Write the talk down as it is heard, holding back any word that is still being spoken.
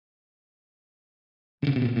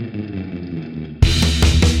Well,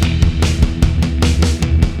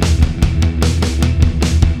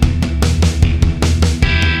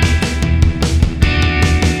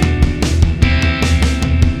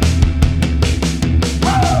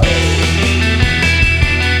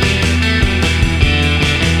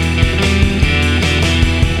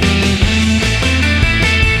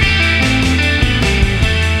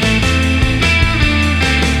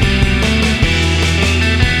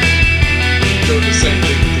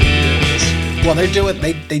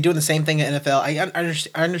 they do the same thing in NFL.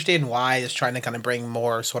 I understand why it's trying to kind of bring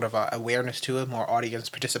more sort of awareness to it, more audience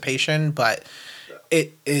participation, but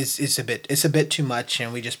it's a bit too much,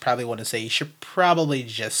 and we just probably want to say you should probably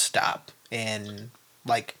just stop and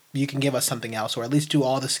like you can give us something else, or at least do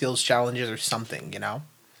all the skills challenges or something, you know.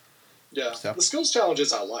 Yeah, so. The skills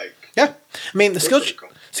challenges I like. Yeah, I mean the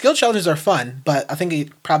skill challenges are fun, but I think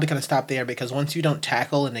it probably kind of stop there because once you don't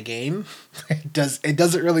tackle in the game, it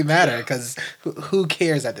doesn't really matter because who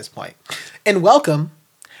cares at this point? And welcome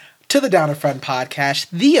to the Down in Front podcast,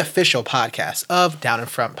 the official podcast of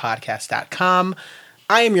downinfrontpodcast.com.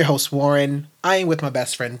 I am your host Warren. I am with my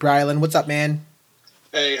best friend Brylan. What's up, man?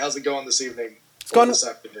 Hey, how's it going this evening? It's going this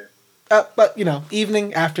afternoon. But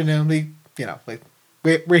evening, afternoon, we're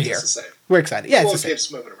here. It's the same. We're excited. Yeah, it's the same.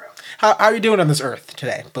 Keeps moving around. How are you doing on this earth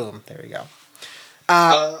today? Boom. There we go.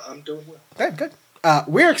 I'm doing well. Good.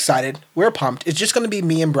 We're excited. We're pumped. It's just going to be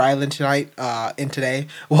me and Brylan tonight and today.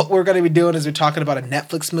 What we're going to be doing is we're talking about a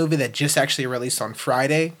Netflix movie that just actually released on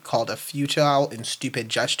Friday called A Futile and Stupid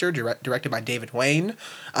Gesture, directed by David Wayne.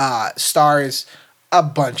 Stars a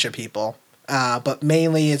bunch of people. But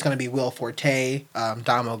mainly it's going to be Will Forte,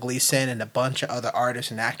 Domhnall Gleeson, and a bunch of other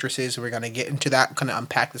artists and actresses. We're going to get into that, kind of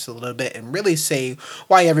unpack this a little bit, and really say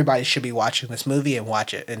why everybody should be watching this movie and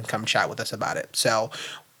watch it and come chat with us about it. So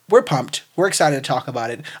we're pumped. We're excited to talk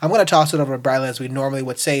about it. I'm going to toss it over to Brylan as we normally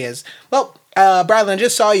would say is, well, Brylan, I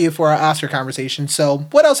just saw you for our Oscar conversation. So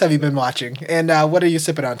what else have you been watching? And what are you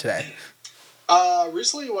sipping on today?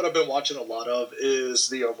 Recently what I've been watching a lot of is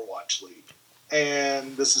the Overwatch League.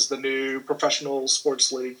 And this is the new professional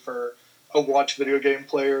sports league for Overwatch video game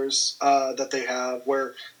players that they have,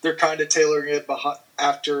 where they're kind of tailoring it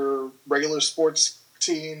after regular sports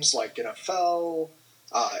teams like NFL,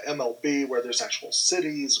 MLB, where there's actual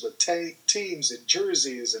cities with teams and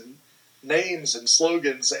jerseys and names and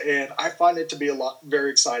slogans. And I find it to be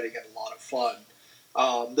very exciting and a lot of fun.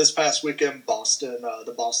 This past weekend,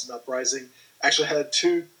 the Boston Uprising, actually had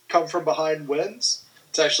 2 come from behind wins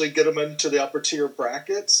to actually get them into the upper tier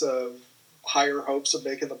brackets of higher hopes of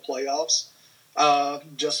making the playoffs.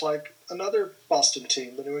 Just like another Boston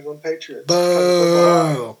team, the New England Patriots.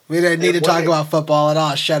 Boo! We didn't need to talk about football at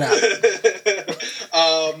all. Shut up.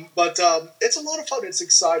 But it's a lot of fun. It's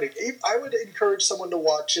exciting. I would encourage someone to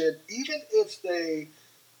watch it, even if they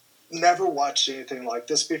never watched anything like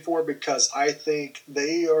this before, because I think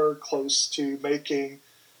they are close to making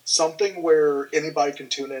something where anybody can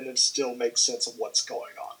tune in and still make sense of what's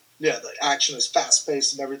going on. Yeah, the action is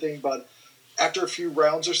fast-paced and everything, but after a few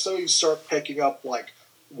rounds or so, you start picking up, like,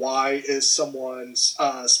 why is someone's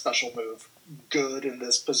special move good in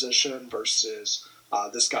this position versus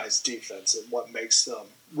this guy's defense, and what makes them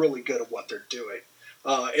really good at what they're doing.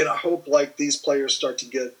 And I hope, like, these players start to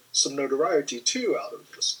get some notoriety, too, out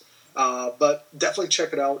of this. But definitely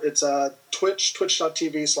check it out. It's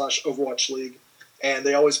twitch.tv/Overwatch League. And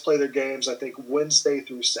they always play their games, I think, Wednesday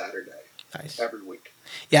through Saturday. Nice. Every week.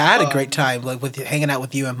 Yeah, I had a great time with hanging out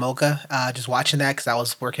with you and Mocha, just watching that because I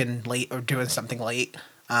was working late or doing something late.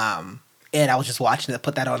 And I was just watching it,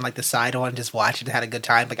 put that on like the side on, just watching it, had a good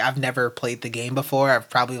time. Like, I've never played the game before.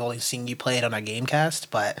 I've probably only seen you play it on our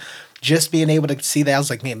Gamecast, but just being able to see that, I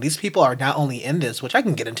was like, man, these people are not only in this, which I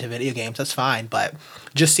can get into video games, that's fine, but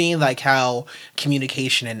just seeing like how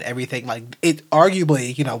communication and everything, like it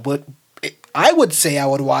arguably, I would say I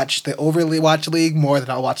would watch the Overwatch League more than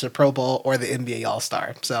I'll watch the Pro Bowl or the NBA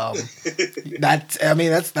All-Star. So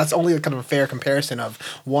that's only kind of a fair comparison of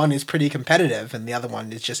one is pretty competitive and the other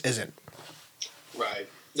one just isn't. Right.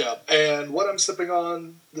 Yeah. And what I'm sipping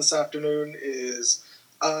on this afternoon is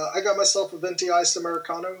I got myself a venti iced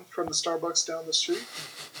Americano from the Starbucks down the street.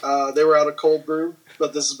 They were out of cold brew,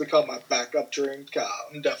 but this has become my backup drink.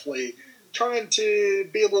 I'm definitely trying to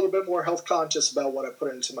be a little bit more health conscious about what I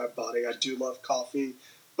put into my body. I do love coffee,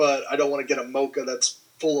 but I don't want to get a mocha that's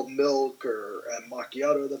full of milk or a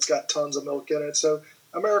macchiato that's got tons of milk in it. So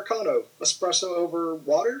Americano, espresso over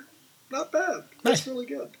water, not bad. That's really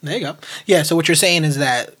good. There you go. Yeah, so what you're saying is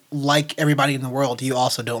that, like everybody in the world, you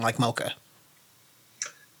also don't like mocha.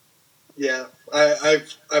 Yeah,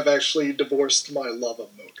 I've actually divorced my love of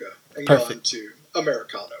mocha and Perfect. gone to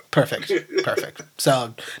Americano. Perfect. Perfect.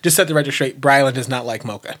 So, just set the record straight. Brylan does not like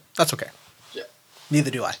mocha. That's okay. Yeah.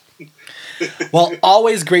 Neither do I. Well,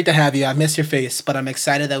 always great to have you. I miss your face, but I'm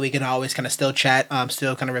excited that we can always kind of still chat,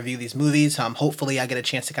 still kind of review these movies. Hopefully, I get a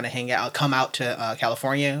chance to kind of hang out, come out to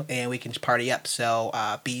California, and we can just party up. So,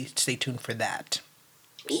 stay tuned for that.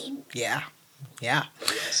 Ooh. Yeah. Yeah.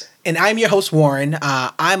 Yes. And I'm your host, Warren.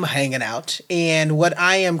 I'm hanging out. And what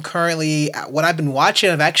I've been watching,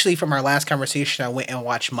 I've actually, from our last conversation, I went and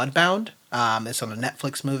watched Mudbound. It's on a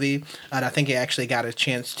Netflix movie. And I think it actually got a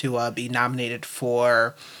chance to be nominated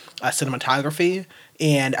for cinematography.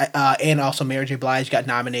 And also Mary J. Blige got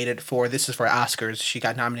nominated for, this is for Oscars, she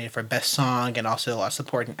got nominated for Best Song and also a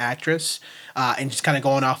Supporting Actress. And just kind of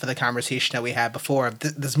going off of the conversation that we had before,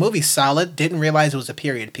 this movie's solid. Didn't realize it was a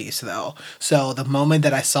period piece, though. So the moment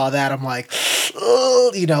that I saw that, I'm like,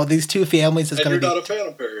 oh, these two families is going to be... you're not a fan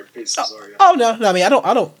of period pieces, are you? Oh, no. I mean, I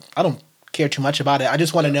don't care too much about it. I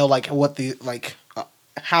just want to know, like, what the, like...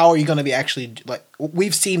 how are you going to be actually, like,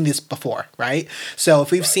 we've seen this before, right? So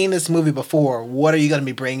if we've seen this movie before, what are you going to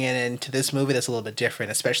be bringing into this movie that's a little bit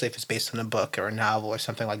different, especially if it's based on a book or a novel or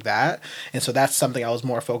something like that? And so that's something I was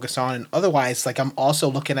more focused on. And otherwise, like, I'm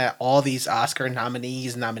also looking at all these Oscar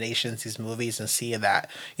nominations, these movies, and seeing that,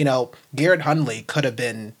 Garrett Hundley could have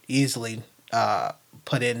been easily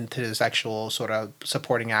put into this actual sort of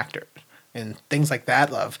supporting actor. And things like that,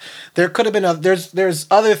 there could have been there's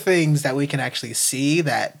other things that we can actually see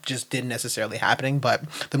that just didn't necessarily happening, but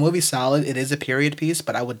the movie's solid. It is a period piece,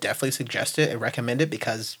 but I would definitely suggest it and recommend it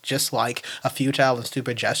because just like A Futile and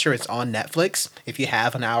Stupid Gesture, it's on Netflix. If you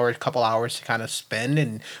have an hour, a couple hours to kind of spend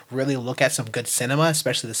and really look at some good cinema,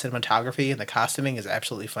 especially the cinematography and the costuming is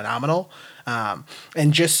absolutely phenomenal.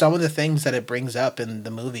 And just some of the things that it brings up in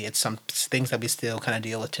the movie, it's some things that we still kind of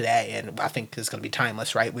deal with today, and I think it's going to be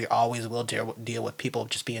timeless, right? We always will deal with people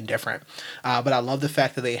just being different. But I love the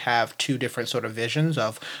fact that they have two different sort of visions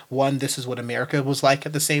of one, this is what America was like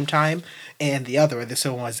at the same time, and the other, this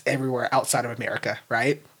one was everywhere outside of America,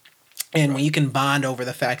 right? And when you can bond over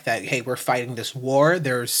the fact that, hey, we're fighting this war,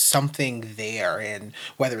 there's something there. And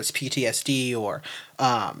whether it's PTSD or,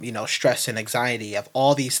 stress and anxiety of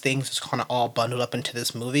all these things, it's kind of all bundled up into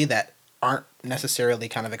this movie that aren't necessarily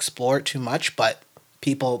kind of explored too much, but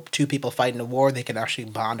two people fighting a war, they can actually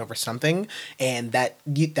bond over something, and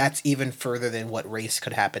that's even further than what race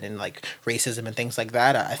could happen in, like, racism and things like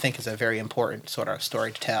that. I think is a very important sort of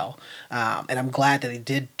story to tell, and I'm glad that they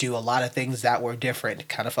did do a lot of things that were different,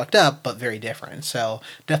 kind of fucked up, but very different. So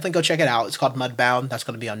definitely go check it out. It's called Mudbound. That's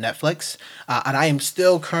going to be on Netflix, and I am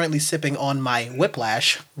still currently sipping on my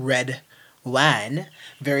Whiplash red wine.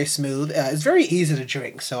 Very smooth. It's very easy to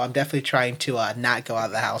drink, so I'm definitely trying to not go out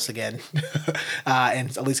of the house again,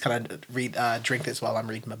 and at least kind of drink this while I'm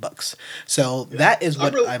reading my books. So that is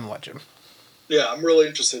what I'm watching. Yeah, I'm really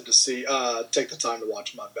interested to see take the time to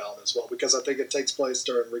watch Mudbound as well, because I think it takes place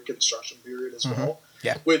during Reconstruction period as well.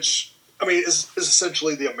 Yeah, which I mean is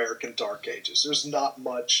essentially the American Dark Ages. There's not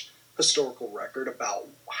much historical record about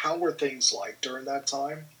how were things like during that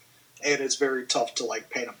time. And it's very tough to, like,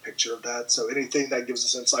 paint a picture of that. So anything that gives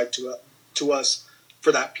us insight to us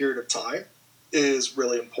for that period of time is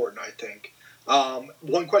really important, I think.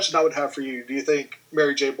 One question I would have for you, do you think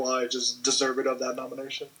Mary J. Blige is deserving of that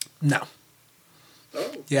nomination? No.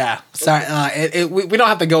 Oh. Yeah. Sorry. We don't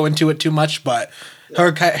have to go into it too much, but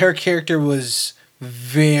her character was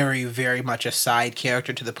very, very much a side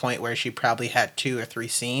character to the point where she probably had 2 or 3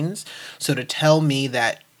 scenes. So to tell me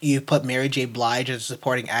that you put Mary J. Blige as a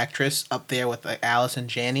supporting actress up there with, like, Allison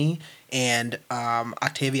Janney and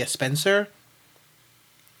Octavia Spencer,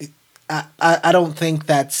 I don't think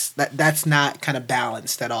that's not kind of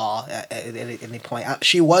balanced at all at any point.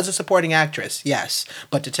 She was a supporting actress, yes,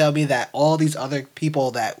 but to tell me that all these other people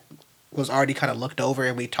that was already kind of looked over,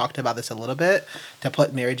 and we talked about this a little bit, to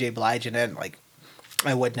put Mary J. Blige in it, like,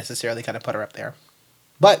 I wouldn't necessarily kind of put her up there.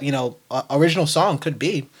 But, original song could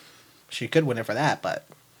be. She could win it for that, but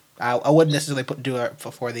I wouldn't necessarily do her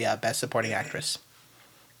for the best supporting actress.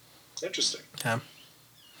 Interesting.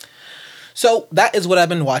 So that is what I've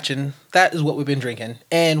been watching. That is what we've been drinking.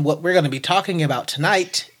 And what we're going to be talking about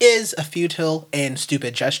tonight is A Futile and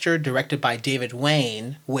Stupid Gesture, directed by David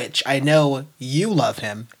Wayne, which I know you love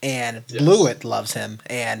him, and Yes. Blewett loves him,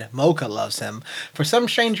 and Mocha loves him. For some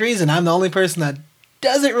strange reason, I'm the only person that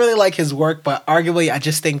doesn't really like his work, but arguably I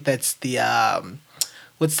just think that's the...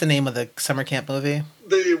 what's the name of the summer camp movie?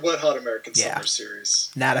 The Wet Hot American Summer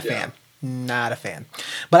series. Not a fan. Not a fan.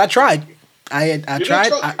 But I tried. I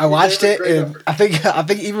tried. I watched it, and I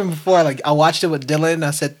think even before, like, I watched it with Dylan, and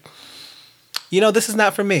I said, this is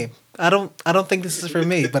not for me. I don't think this is for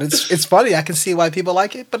me. But it's funny. I can see why people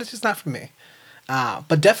like it, but it's just not for me.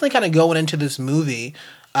 But definitely kind of going into this movie,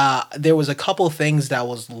 there was a couple things that I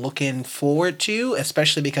was looking forward to,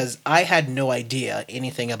 especially because I had no idea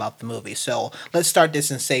anything about the movie. So let's start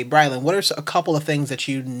this and say, Brylan, what are a couple of things that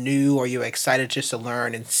you knew or you were excited just to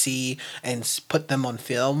learn and see and put them on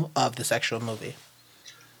film of this actual movie?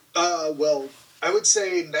 Well, I would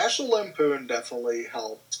say National Lampoon definitely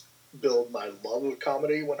helped build my love of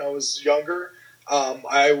comedy when I was younger.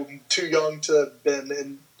 I'm too young to have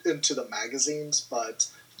been into the magazines, but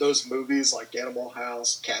those movies like Animal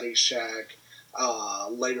House, Caddyshack,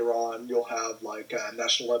 later on you'll have like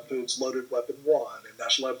National Lampoon's Loaded Weapon 1 and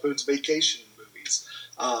National Lampoon's Vacation movies.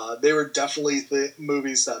 They were definitely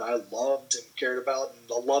movies that I loved and cared about,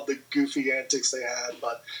 and I loved the goofy antics they had,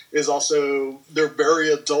 but it was also, they're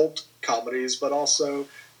very adult comedies, but also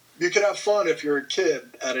you can have fun if you're a kid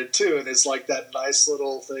at it too, and it's like that nice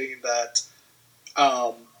little thing that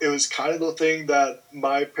it was kind of the thing that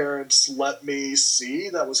my parents let me see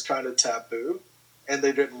that was kind of taboo, and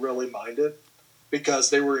they didn't really mind it because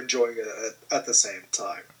they were enjoying it at the same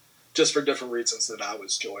time, just for different reasons than I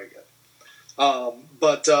was enjoying it.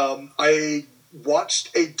 But I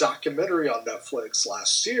watched a documentary on Netflix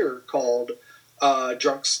last year called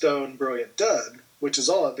Drunk, Stone, Brilliant, Dead, which is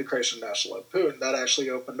all at the creation of National Lampoon. That actually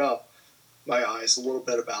opened up my eyes a little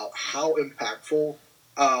bit about how impactful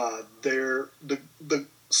the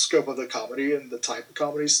scope of the comedy and the type of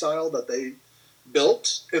comedy style that they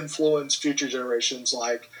built influenced future generations,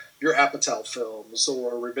 like your Apatow films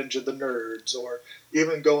or Revenge of the Nerds, or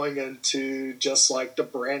even going into just like the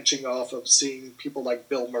branching off of seeing people like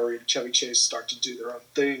Bill Murray and Chevy Chase start to do their own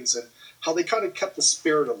things, and how they kind of kept the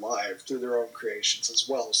spirit alive through their own creations as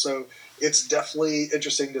well. So it's definitely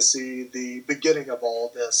interesting to see the beginning of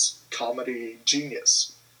all this comedy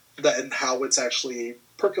genius and how it's actually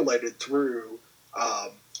percolated through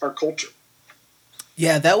our culture.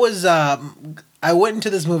 Yeah, that was. I went into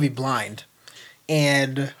this movie blind,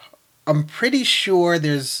 and I'm pretty sure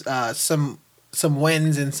there's some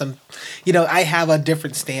wins and some. I have a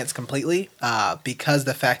different stance completely because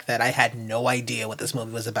the fact that I had no idea what this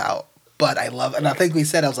movie was about. But I love, and I think we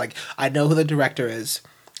said I was like, I know who the director is.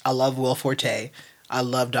 I love Will Forte. I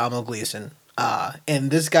love Domhnall Gleeson.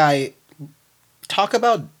 And this guy, talk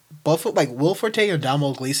about both like Will Forte and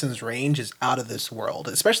Domhnall Gleeson's range is out of this world,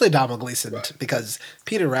 especially Domhnall Gleeson, Right. because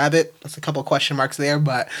Peter Rabbit, there's a couple of question marks there,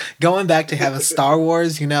 but going back to having Star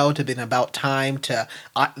Wars, to being about time to,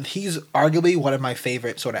 he's arguably one of my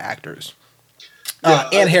favorite sort of actors.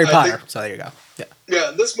 And Harry Potter. So there you go. Yeah.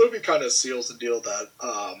 Yeah, this movie kind of seals the deal that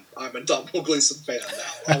I'm a Domhnall Gleeson fan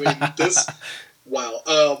now. I mean, this,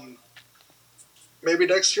 wow. Maybe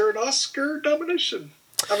next year an Oscar nomination.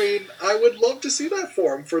 I mean, I would love to see that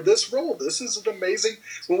for him for this role. This is an amazing.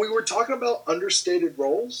 When we were talking about understated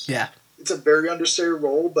roles, Yeah. it's a very understated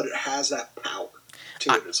role, but it has that power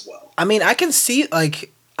to it as well. I mean, I can see,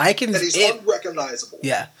 like, And he's unrecognizable.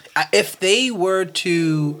 Yeah. If they were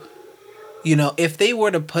to, if they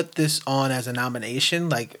were to put this on as a nomination,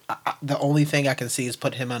 like, the only thing I can see is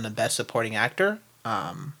put him on the Best Supporting Actor.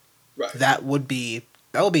 Right. That would be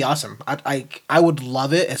awesome. I would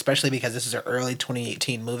love it, especially because this is an early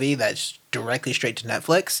 2018 movie that's directly straight to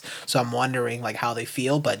Netflix. So I'm wondering like how they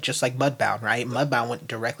feel, but just like Mudbound, right? Mudbound went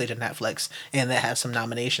directly to Netflix and it has some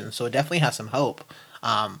nominations, so it definitely has some hope.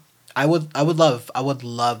 I would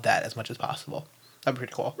love that as much as possible. That'd be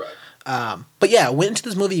pretty cool. Right. But yeah, I went into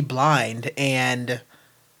this movie blind, and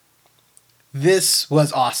this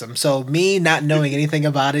was awesome. So me not knowing anything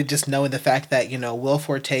about it, just knowing the fact that Will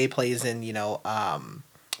Forte plays in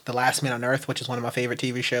The Last Man on Earth, which is one of my favorite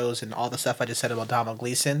TV shows, and all the stuff I just said about Domhnall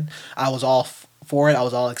Gleeson, I was all for it. I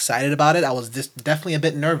was all excited about it. I was just definitely a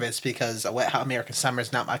bit nervous because Wet Hot American Summer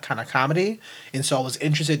is not my kind of comedy, and so I was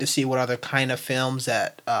interested to see what other kind of films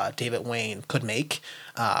that David Wayne could make,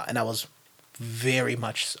 and I was very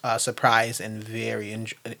much surprised and very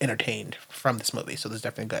entertained from this movie. So this is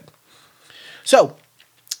definitely good. So,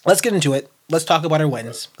 let's get into it. Let's talk about our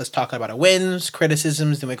wins. Let's talk about our wins,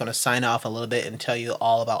 criticisms, then we're going to sign off a little bit and tell you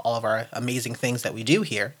all about all of our amazing things that we do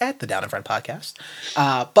here at the Down in Front podcast.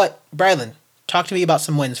 But, Brylan, talk to me about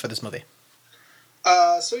some wins for this movie.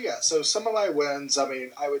 So some of my wins, I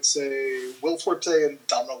mean, I would say Will Forte and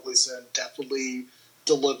Domhnall Gleeson definitely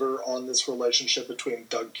deliver on this relationship between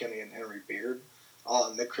Doug Kenny and Henry Beard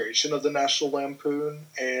on the creation of the National Lampoon,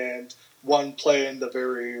 and one playing the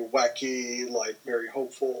very wacky, like very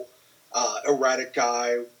hopeful, erratic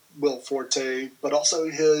guy, Will Forte, but also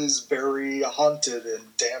his very haunted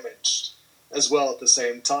and damaged as well at the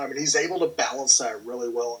same time. And he's able to balance that really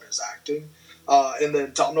well in his acting. And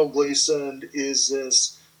then Domhnall Gleeson is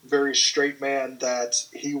this very straight man that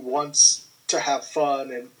he wants to have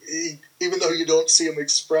fun, and even though you don't see him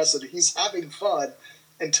express it, he's having fun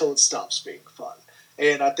until it stops being fun.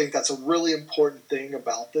 And I think that's a really important thing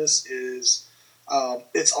about this is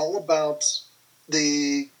it's all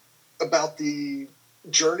the about the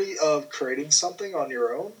journey of creating something on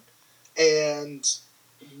your own, and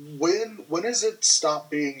when does it stop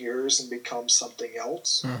being yours and become something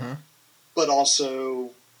else? Mm-hmm. But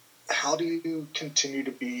also, how do you continue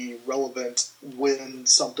to be relevant when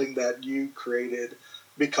something that you created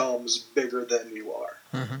becomes bigger than you are?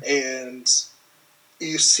 Mm-hmm. And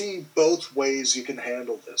you see both ways you can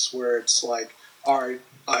handle this, where it's like, all right,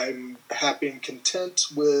 I'm happy and content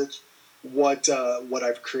with what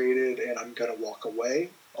I've created, and I'm gonna walk away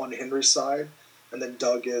on Henry's side. And then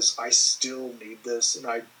Doug is, I still need this, and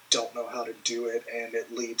I don't know how to do it, and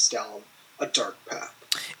it leads down a dark path.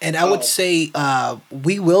 And I would say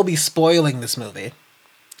we will be spoiling this movie.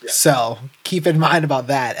 Yeah. So keep in mind about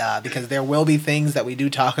that because there will be things that we do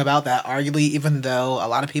talk about that arguably, even though a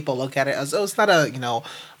lot of people look at it as, oh, it's not a,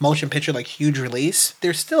 motion picture like huge release,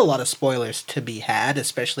 there's still a lot of spoilers to be had,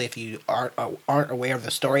 especially if you aren't aware of the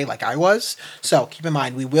story like I was. So keep in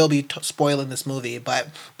mind, we will be spoiling this movie. But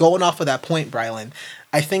going off of that point, Brylan,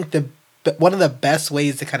 I think one of the best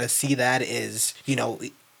ways to kind of see that is,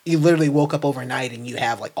 you literally woke up overnight and you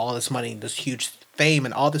have like all this money and this huge fame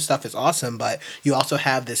and all this stuff is awesome, but you also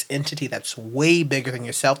have this entity that's way bigger than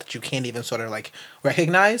yourself that you can't even sort of like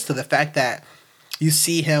recognize. So the fact that you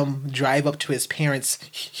see him drive up to his parents'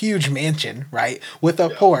 huge mansion, right, with a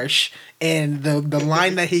Porsche, and the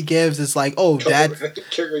line that he gives is like, "Oh, Dad,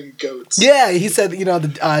 carrying goats." Yeah, he said,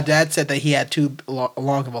 the dad said that he had too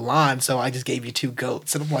long of a lawn, so I just gave you 2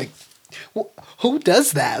 goats, and I'm like, who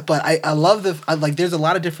does that? But I love there's a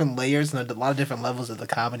lot of different layers and a lot of different levels of the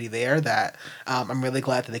comedy there that I'm really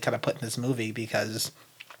glad that they kind of put in this movie because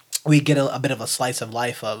we get a bit of a slice of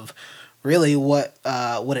life of really what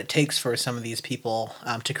it takes for some of these people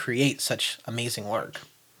to create such amazing work.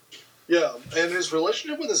 Yeah, and his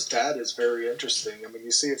relationship with his dad is very interesting. I mean,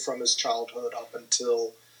 you see it from his childhood up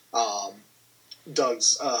until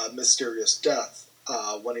Doug's mysterious death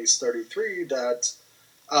when he's 33.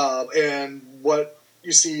 And what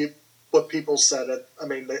you see, what people said,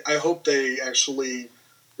 I hope they actually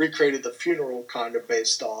recreated the funeral kind of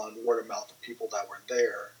based on word of mouth of people that were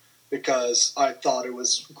there, because I thought it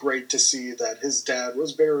was great to see that his dad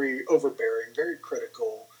was very overbearing, very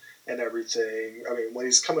critical and everything. I mean, when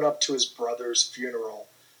he's coming up to his brother's funeral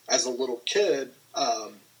as a little kid,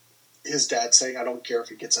 his dad saying, I don't care if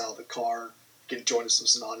he gets out of the car, he can join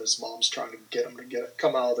us on his mom's trying to get him to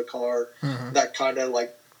come out of the car. Mm-hmm. That kind of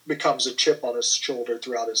like becomes a chip on his shoulder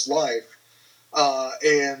throughout his life.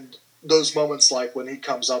 And those moments like when he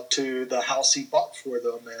comes up to the house he bought for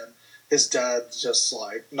them and his dad's just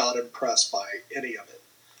like not impressed by any of it.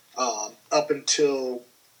 Up until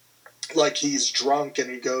like he's drunk and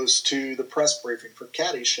he goes to the press briefing for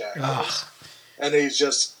Caddyshack. And he's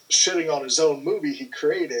just shitting on his own movie he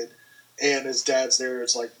created. And his dad's there.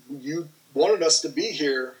 It's like, you wanted us to be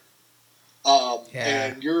here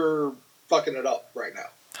and you're fucking it up right now.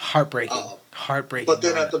 Heartbreaking. But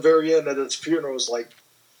then at the very end at his funeral, is like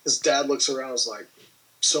his dad looks around, is like,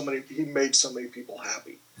 he made so many people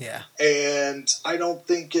happy. Yeah. And I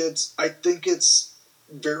think it's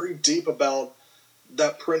very deep about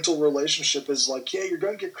that parental relationship is like, yeah, you're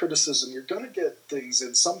going to get criticism, you're going to get things,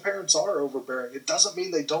 and some parents are overbearing. It doesn't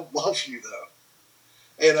mean they don't love you, though.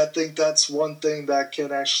 And I think that's one thing that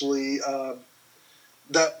can actually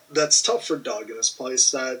that's tough for Doug in this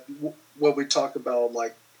place. That when we talk about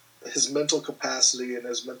like his mental capacity and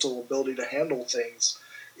his mental ability to handle things,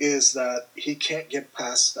 is that he can't get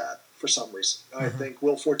past that for some reason. Mm-hmm. I think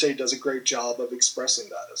Will Forte does a great job of expressing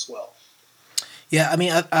that as well. Yeah, I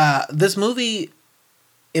mean, this movie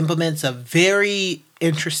implements a very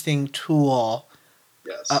interesting tool.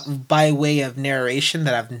 Yes. By way of narration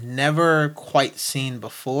that I've never quite seen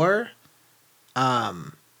before.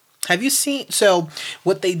 Have you seen? So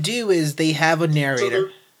what they do is they have a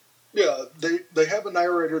narrator. They have a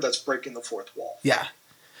narrator that's breaking the fourth wall. Yeah.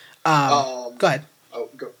 Go ahead. Oh,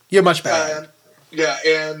 go. You're much better.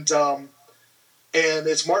 And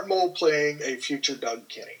it's Martin Mull playing a future Doug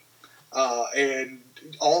Kinney, and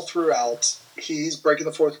all throughout he's breaking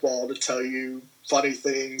the fourth wall to tell you funny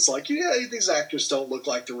things like, yeah, these actors don't look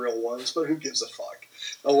like the real ones, but who gives a fuck?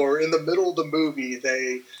 Or in the middle of the movie,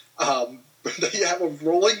 they have a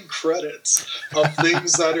rolling credits of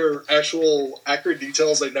things that are actual accurate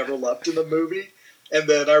details they never left in the movie. And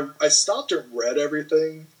then I stopped and read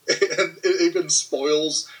everything, and it even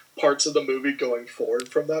spoils parts of the movie going forward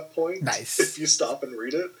from that point if Nice. you stop and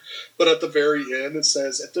read it. But at the very end, it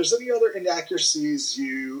says if there's any other inaccuracies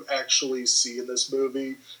you actually see in this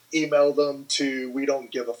movie, email them to we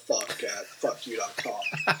don't give a fuck at fuckyou.com,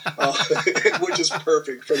 which is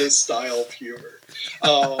perfect for this style of humor.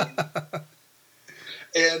 Um,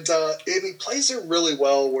 and he plays it really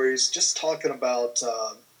well where he's just talking about,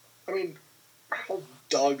 I mean, how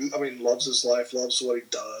Doug, loves his life, loves what he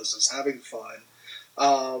does, is having fun.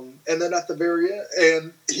 And then at the very end,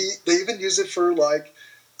 and they even use it for like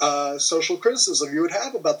social criticism you would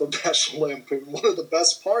have about the National Lampoon. One of the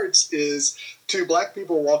best parts is two black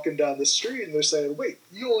people walking down the street and they're saying, "Wait,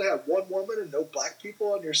 you only have one woman and no black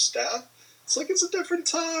people on your staff?" It's like it's a different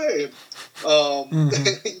time.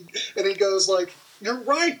 And he goes like, "You're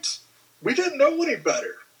right. We didn't know any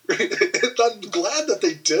better." I'm glad that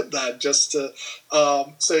they did that just to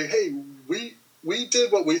say, "Hey, we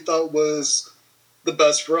did what we thought was the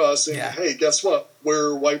best for us, and hey, guess what?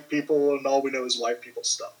 We're white people, and all we know is white people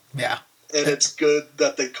stuff." Yeah. And it's good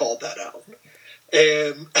that they called that out.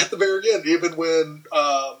 And at the very end, even when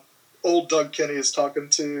old Doug Kenny is talking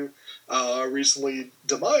to recently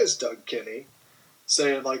demised Doug Kenny,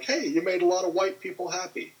 saying like, "Hey, you made a lot of white people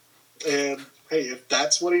happy, and hey, if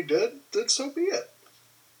that's what he did, then so be it."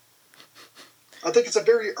 I think it's a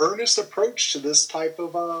very earnest approach to this type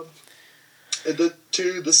of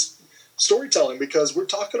to this storytelling, because we're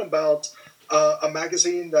talking about a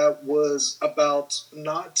magazine that was about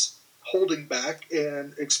not holding back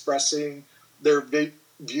and expressing their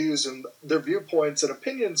views and their viewpoints and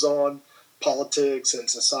opinions on politics and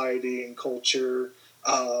society and culture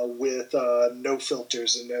with no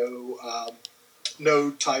filters and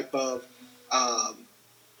no type of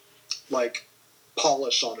like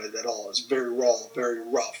polish on it at all. It's very raw, very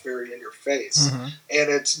rough, very in your face, and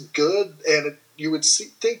it's good. And you would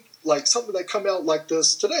think like something that come out like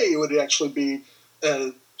this today would actually be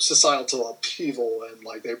a societal upheaval, and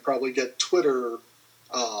like they probably get Twitter,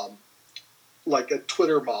 like a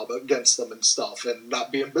Twitter mob against them and stuff, and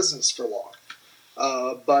not be in business for long.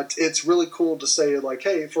 But it's really cool to say like,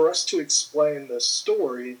 hey, for us to explain this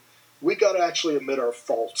story, we got to actually admit our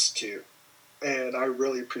faults too. And I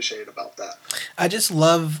really appreciate about that. I just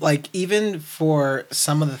love, like, even for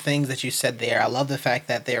some of the things that you said there, I love the fact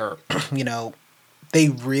that they're, they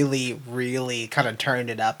really, really kind of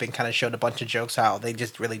turned it up and kind of showed a bunch of jokes how they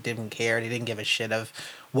just really didn't care. They didn't give a shit of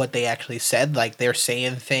what they actually said. Like, they're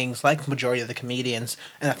saying things like the majority of the comedians,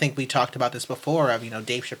 and I think we talked about this before of,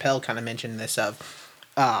 Dave Chappelle kind of mentioned this of,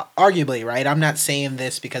 arguably, right? I'm not saying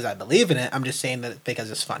this because I believe in it. I'm just saying that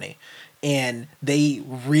because it's funny. And they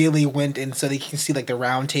really went in, so they can see like the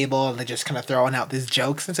round table, and they're just kind of throwing out these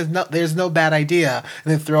jokes and says, "No, there's no bad idea."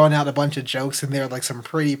 And they're throwing out a bunch of jokes, and they're like some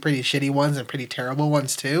pretty shitty ones and pretty terrible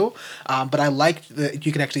ones too. But I liked that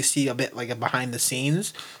you can actually see a bit like a behind the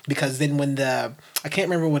scenes, because then when I can't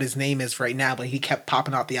remember what his name is right now, but he kept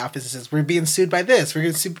popping out the office and says, "We're being sued by this.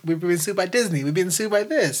 We're being sued by Disney. We're being sued by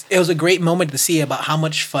this." It was a great moment to see about how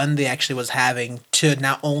much fun they actually was having to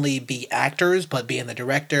not only be actors, but being the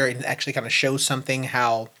director and actually kind of show something,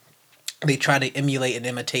 how they try to emulate and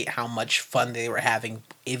imitate how much fun they were having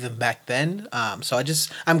even back then. So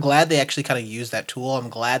I'm glad they actually kind of used that tool. I'm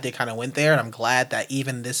glad they kind of went there, and I'm glad that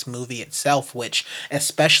even this movie itself, which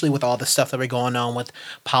especially with all the stuff that we're going on with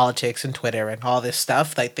politics and Twitter and all this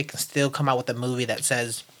stuff, like they can still come out with a movie that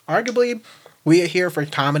says, arguably, we are here for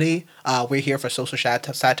comedy. We're here for social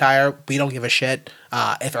satire. We don't give a shit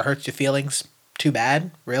if it hurts your feelings. Too bad,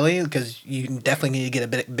 really, because you definitely need to get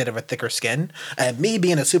a bit of a thicker skin. And me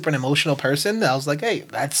being a super emotional person, I was like, hey,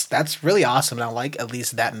 that's really awesome. And I like at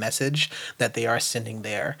least that message that they are sending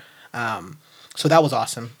there. So that was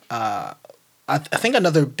awesome. I think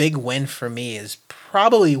another big win for me is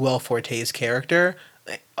probably Will Forte's character.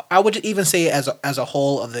 I would even say as a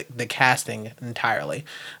whole of the casting entirely.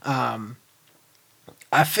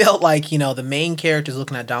 I felt like, the main characters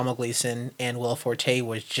looking at Domhnall Gleeson and Will Forte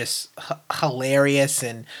was just hilarious,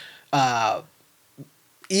 and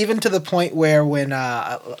even to the point where when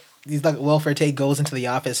he's like Will Forte goes into the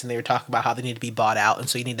office and they were talking about how they need to be bought out, and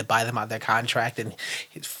so you need to buy them out their contract, and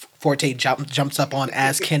Forte jumps up on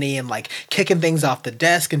Ass Kenny and like kicking things off the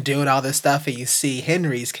desk and doing all this stuff, and you see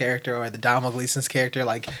Henry's character or the Domhnall Gleeson's character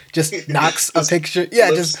like just knocks a picture,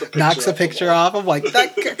 knocks a picture off. I'm like,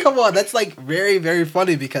 come on, that's like very, very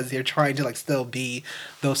funny, because you're trying to like still be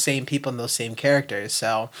those same people and those same characters.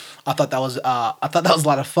 So I thought that was a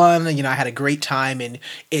lot of fun. I had a great time, and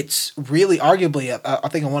it's really arguably I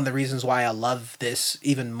think one of the reasons why I love this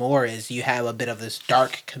even more is you have a bit of this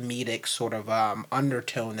dark comedic sort of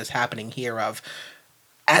undertone that's happening here of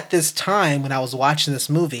at this time when I was watching this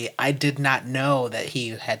movie, I did not know that he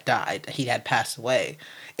had died. He had passed away.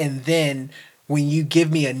 And then when you give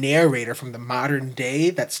me a narrator from the modern day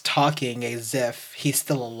that's talking as if he's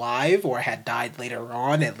still alive or had died later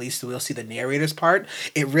on, at least we'll see the narrator's part,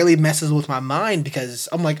 it really messes with my mind because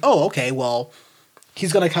I'm like, oh, okay, well,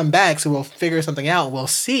 he's going to come back, so we'll figure something out. We'll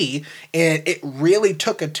see. And it really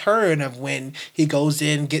took a turn of when he goes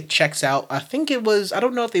in, checks out. I think it was, I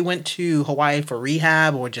don't know if they went to Hawaii for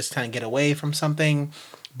rehab or just kind of get away from something.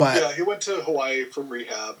 But yeah, he went to Hawaii for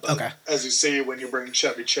rehab. But okay. As you see, when you bring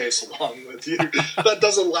Chevy Chase along with you, that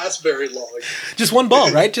doesn't last very long. Just one ball,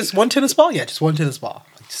 right? Just one tennis ball? Yeah, just one tennis ball.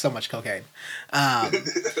 So much cocaine.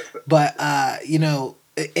 But,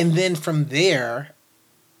 and then from there,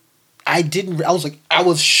 I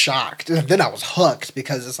was shocked. And then I was hooked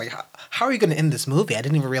because it's like, how are you going to end this movie? I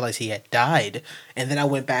didn't even realize he had died. And then I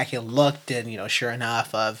went back and looked, and, sure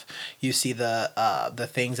enough, you see the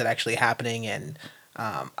things that are actually happening. And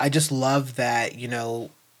I just love that,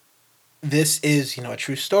 this is, a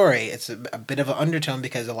true story. It's a bit of an undertone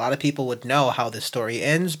because a lot of people would know how this story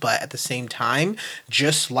ends. But at the same time,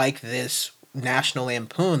 just like this National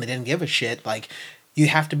Lampoon, they didn't give a shit. Like, you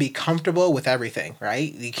have to be comfortable with everything,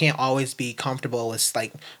 right? You can't always be comfortable with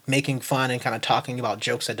like making fun and kind of talking about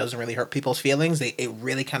jokes that doesn't really hurt people's feelings. It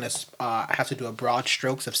really kind of has to do a broad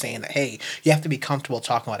strokes of saying that, hey, you have to be comfortable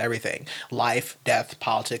talking about everything: life, death,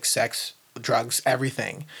 politics, sex, drugs,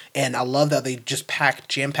 everything. And I love that they just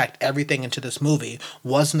jam-packed everything into this movie.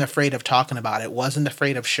 Wasn't afraid of talking about it. Wasn't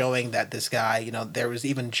afraid of showing that this guy, there was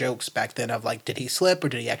even jokes back then of like, did he slip or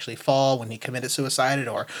did he actually fall when he committed suicide,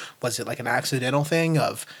 or was it like an accidental thing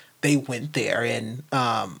of they went there? And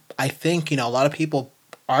I think, a lot of people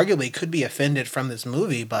arguably could be offended from this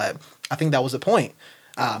movie, but I think that was the point.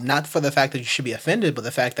 Not for the fact that you should be offended, but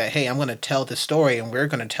the fact that, hey, I'm going to tell this story and we're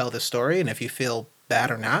going to tell this story. And if you feel bad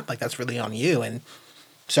or not, like, that's really on you. And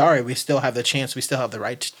sorry, we still have the chance. We still have the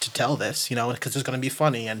right to tell this, because it's going to be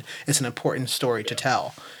funny and it's an important story to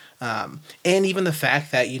tell. And even the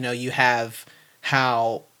fact that, you have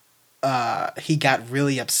how he got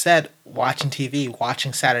really upset watching TV,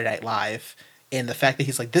 watching Saturday Night Live, and the fact that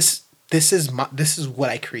he's like, this is what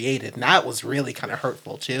I created. And that was really kind of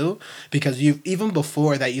hurtful too, because even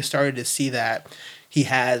before that, you started to see that he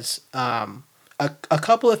has a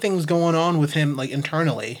couple of things going on with him, like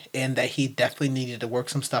internally, and that he definitely needed to work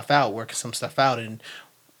some stuff out. And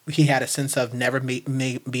he had a sense of never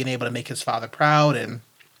being able to make his father proud. And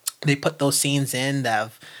they put those scenes in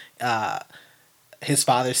of his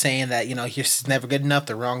father saying that, he's never good enough.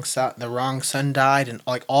 The wrong son died, and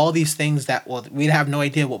like all these things that, well, we'd have no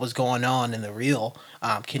idea what was going on in the real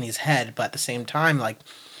Kenny's head. But at the same time, like,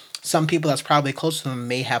 some people that's probably close to him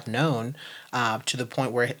may have known, to the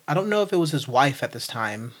point where I don't know if it was his wife at this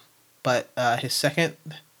time, but his second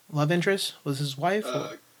love interest was his wife.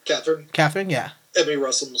 Catherine. Catherine, yeah. Emmy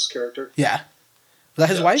Russell's character. Yeah. Was that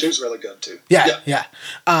his wife? She was really good too. Yeah.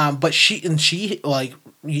 But she like,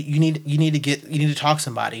 you need to talk to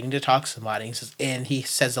somebody. You need to talk to somebody. He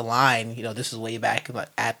says the line, this is way back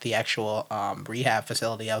at the actual rehab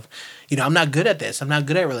facility of, I'm not good at this. I'm not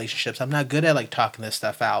good at relationships. I'm not good at like talking this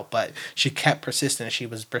stuff out. But she kept persistent. She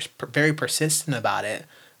was very persistent about it.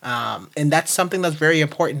 And that's something that's very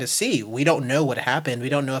important to see. We don't know what happened. We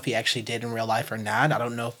don't know if he actually did in real life or not. I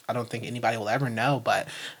don't know. I don't think anybody will ever know. But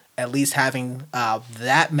at least having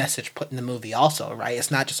that message put in the movie also, right?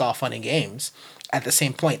 It's not just all fun and games. At the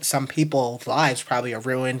same point, some people's lives probably are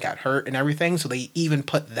ruined, got hurt and everything, so they even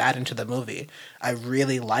put that into the movie. I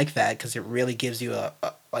really like that because it really gives you a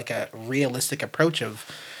realistic approach of,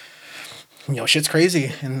 shit's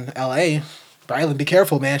crazy in L.A. Brylan, be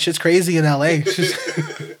careful, man. Shit's crazy in L.A.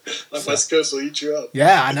 Like West Coast will eat you up.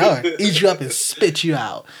 Yeah, I know. Eat you up and spit you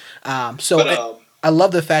out. I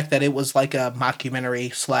love the fact that it was like a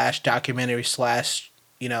mockumentary / documentary /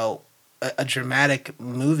 a dramatic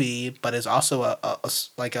movie, but it's also it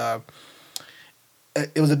was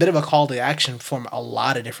a bit of a call to action for a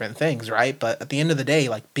lot of different things, right? But at the end of the day,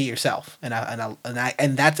 like, be yourself, and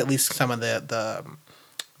that's at least some of the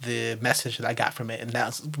message that I got from it, and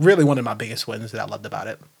that's really one of my biggest wins that I loved about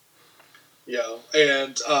it. Yeah,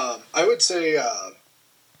 and I would say.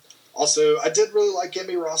 Also, I did really like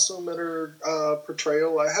Emmy Rossum in her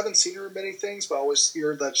portrayal. I haven't seen her in many things, but I always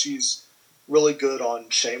hear that she's really good on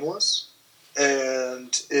Shameless,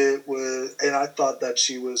 and I thought that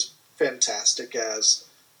she was fantastic as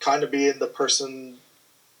kind of being the person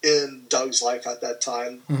in Doug's life at that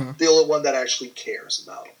time, the only one that actually cares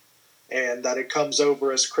about him, and that it comes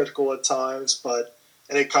over as critical at times,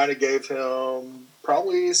 and it kind of gave him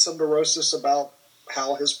probably some neurosis about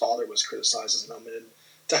how his father was criticizing him, and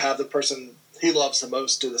to have the person he loves the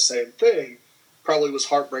most do the same thing probably was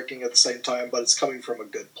heartbreaking at the same time, but it's coming from a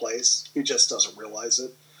good place. He just doesn't realize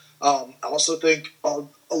it. I also think,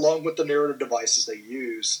 along with the narrative devices they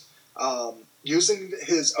use, using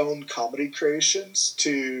his own comedy creations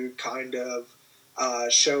to kind of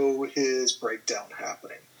show his breakdown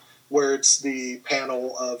happening, where it's the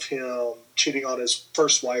panel of him cheating on his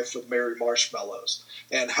first wife with Mary Marshmallows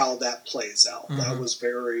and how that plays out. Mm-hmm. That was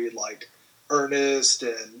very like earnest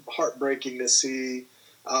and heartbreaking to see,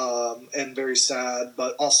 and very sad.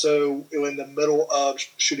 But also in the middle of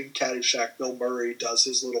shooting Caddyshack, Bill Murray does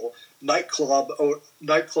his little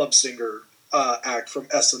nightclub singer act from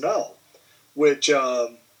SNL, which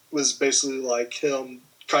was basically like him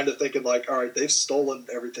kind of thinking like, all right, they've stolen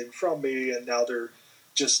everything from me, and now they're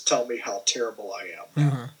just telling me how terrible I am.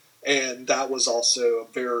 Mm-hmm. And that was also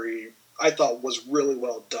I thought was really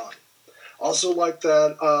well done. Also like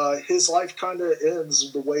that, his life kind of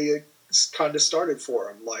ends the way it kind of started for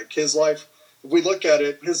him. Like his life, if we look at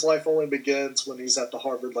it, his life only begins when he's at the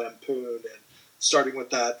Harvard Lampoon, and starting with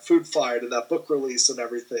that food fight and that book release and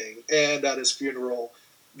everything. And at his funeral,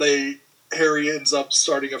 Harry ends up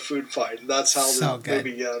starting a food fight, and that's how the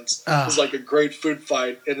movie ends. It's like a great food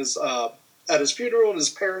fight, and at his funeral, and his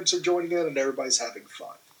parents are joining in, and everybody's having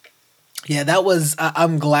fun. Yeah, that was.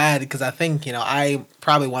 I'm glad because I think I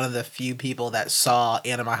probably one of the few people that saw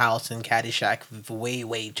Animal House and Caddyshack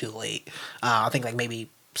way too late. I think like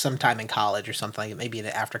maybe sometime in college or something, like maybe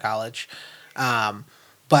after college.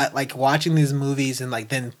 But like watching these movies and like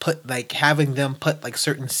then having them put like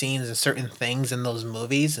certain scenes and certain things in those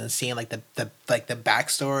movies and seeing like the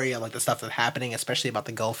backstory of like the stuff that's happening, especially about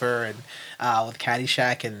the gopher and with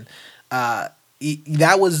Caddyshack, and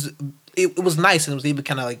that was. It was nice, and it was able to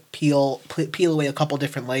kind of like peel away a couple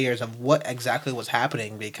different layers of what exactly was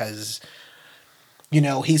happening, because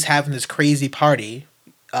he's having this crazy party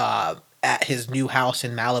at his new house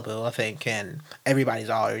in Malibu, I think, and everybody's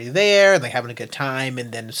already there and they're having a good time,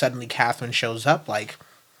 and then suddenly Catherine shows up. Like,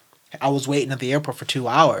 I was waiting at the airport for 2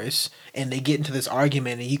 hours, and they get into this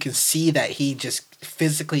argument, and you can see that he just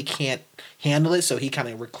physically can't handle it, so he kind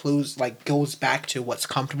of goes back to what's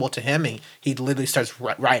comfortable to him, and he literally starts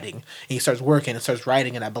writing, and he starts working and starts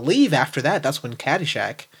writing, and I believe after that's when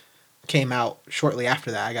Caddyshack came out. Shortly after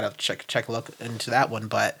that, I gotta check a look into that one,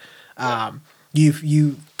 but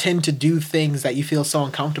you tend to do things that you feel so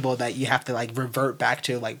uncomfortable that you have to like revert back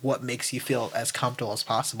to like what makes you feel as comfortable as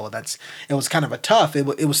possible. It was kind of a tough.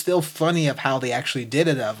 It was still funny of how they actually did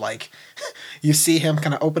it. Of like, you see him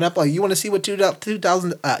kind of open up like, you want to see what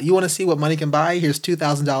 2,000 you want to see what money can buy? Here's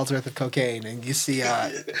 $2,000 worth of cocaine, and you see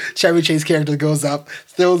Chevy Chase character goes up,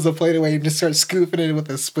 throws the plate away, and just starts scooping it with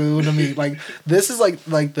a spoon. I mean, like this is like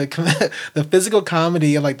the physical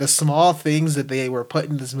comedy of like the small things that they were put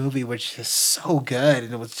in this movie, which is so good,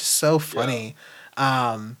 and it was just so funny.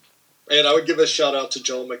 Yeah. And I would give a shout out to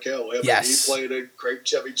Joel McHale. Yes. He played a great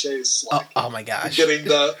Chevy Chase. Like, oh my gosh. Getting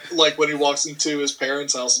when he walks into his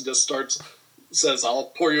parents' house and just says,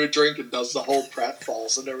 I'll pour you a drink, and does the whole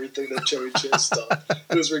pratfalls and everything that Chevy Chase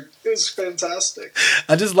does. It was fantastic.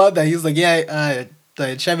 I just love that. He was like,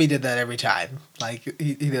 the Chevy did that every time. Like,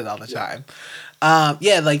 he did it all the time.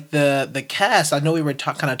 Like the cast. I know we were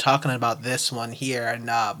kind of talking about this one here, and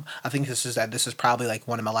I think this is probably like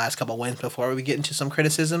one of my last couple wins before we get into some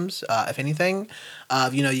criticisms, if anything.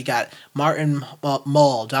 You got Martin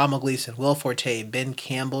Mull, Donald Gleason, Will Forte, Ben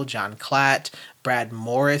Campbell, John Klatt, Brad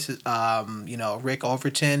Morris, Rick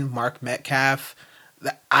Overton, Mark Metcalf.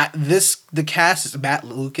 The cast is Matt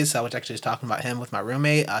Lucas. I was actually just talking about him with my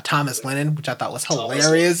roommate, Thomas Lennon, which I thought was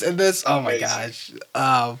hilarious in this. Oh my gosh,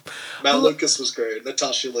 Matt Lucas was great.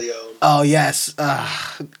 Natasha Lyonne. Oh yes,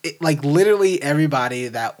 like literally everybody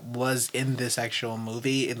that was in this actual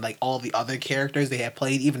movie, and like all the other characters they had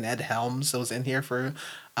played, even Ed Helms was in here for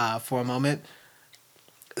a moment.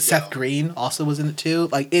 Seth Green also was in it too.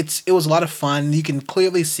 Like it was a lot of fun. You can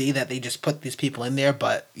clearly see that they just put these people in there,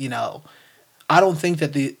 but I don't think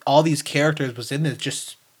that all these characters was in this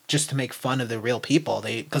just to make fun of the real people.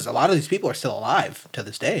 Because a lot of these people are still alive to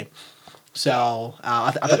this day. So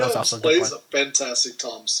I thought that was also a good plays a fantastic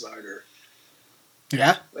Tom Snyder.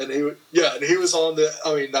 Yeah, and he was on the.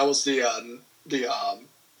 I mean, that was the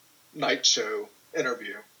night show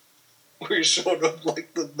interview where he showed up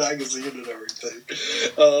like the magazine and everything.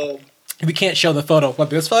 We can't show the photo. What,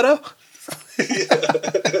 this photo? Yeah.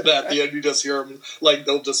 And at the end, you just hear him like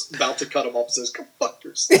they'll just about to cut him off and says, "Go fuck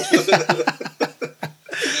yourself."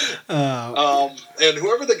 And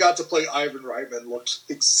whoever they got to play Ivan Reitman looked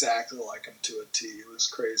exactly like him to a T. It was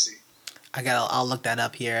crazy. I'll look that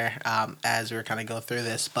up here as we're kind of go through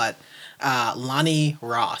this, but Lonnie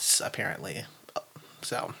Ross apparently.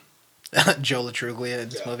 So Joe Latruglia in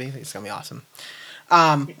this Yeah. movie. It's gonna be awesome.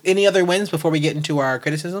 Any other wins before we get into our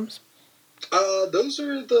criticisms? Those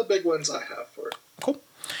are the big ones I have for it. Cool.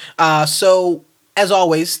 So as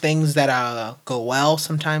always, things that go well,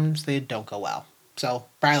 sometimes they don't go well. So,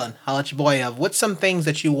 Brylan, I'll let you boy of what's some things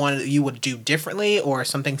that you would do differently, or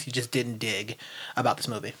some things you just didn't dig about this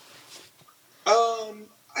movie.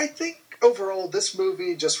 I think overall this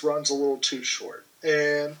movie just runs a little too short,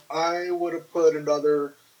 and I would have put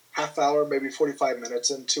another half hour, maybe 45 minutes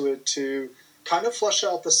into it to kind of flesh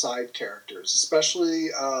out the side characters, especially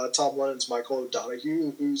Tom Lennon's Michael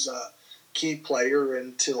O'Donoghue, who's a key player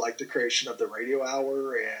into like the creation of the Radio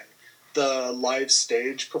Hour and the live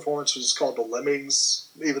stage performance, which is called the Lemmings,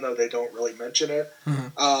 even though they don't really mention it.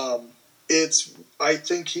 Mm-hmm. It's I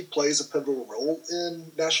think he plays a pivotal role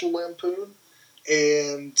in National Lampoon,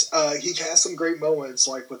 and he has some great moments,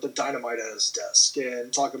 like with the dynamite at his desk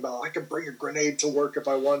and talking about I can bring a grenade to work if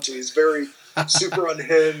I want to. He's very super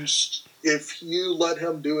unhinged. If you let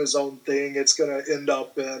him do his own thing, it's going to end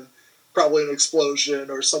up in probably an explosion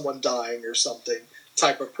or someone dying or something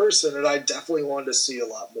type of person. And I definitely wanted to see a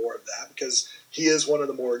lot more of that because he is one of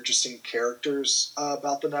the more interesting characters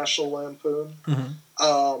about the National Lampoon.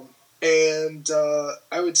 Mm-hmm. And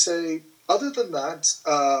I would say, other than that,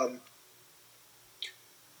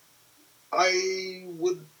 I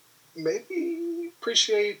would maybe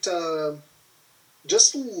appreciate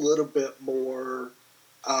just a little bit more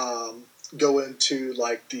go into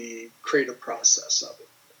like the creative process of it.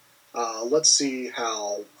 Let's see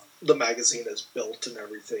how the magazine is built and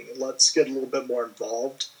everything, and let's get a little bit more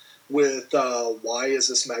involved with why is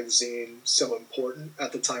this magazine so important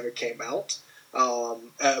at the time it came out.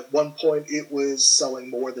 At one point, it was selling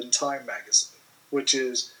more than Time magazine, which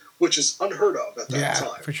is unheard of at that time.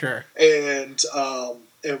 Yeah, for sure. And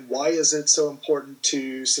why is it so important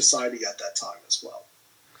to society at that time as well?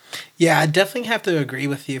 Yeah, I definitely have to agree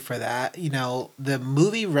with you for that. You know, the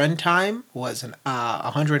movie runtime was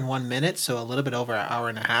 101 minutes, so a little bit over an hour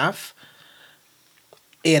and a half.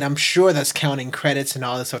 And I'm sure that's counting credits and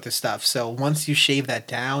all this sort of stuff. So once you shave that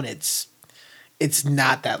down, it's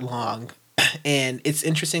not that long. And it's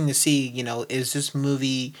interesting to see, you know, is this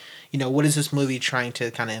movie, you know, what is this movie trying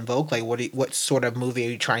to kind of invoke? Like, what sort of movie are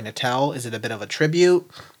you trying to tell? Is it a bit of a tribute?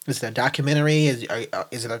 Is it a documentary? Is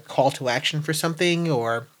it a call to action for something?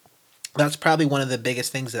 Or that's probably one of the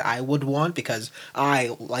biggest things that I would want, because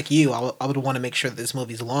I, like you, I would want to make sure that this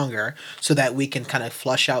movie's longer so that we can kind of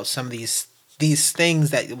flush out some of these things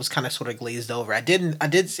that it was kind of sort of glazed over. I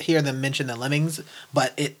did hear them mention the Lemmings,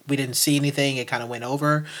 but we didn't see anything. It kind of went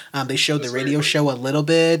over. They showed the radio show a little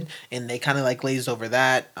bit, and they kind of like glazed over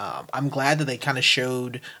that. I'm glad that they kind of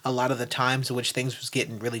showed a lot of the times in which things was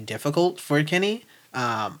getting really difficult for Kenny.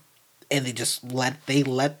 And they just let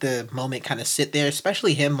the moment kind of sit there,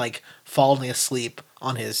 especially him like falling asleep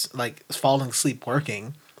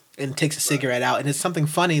working, and takes a cigarette out. And it's something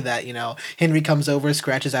funny that, you know, Henry comes over,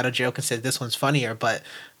 scratches out a joke and says, this one's funnier. But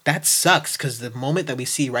that sucks, because the moment that we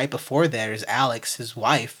see right before there is Alex, his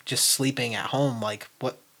wife, just sleeping at home. Like,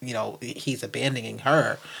 what, you know, he's abandoning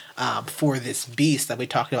her for this beast that we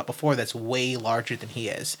talked about before that's way larger than he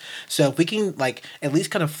is. So if we can, like, at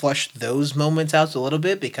least kind of flush those moments out a little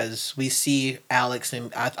bit, because we see Alex,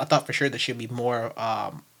 and I thought for sure there should be more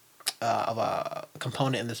of a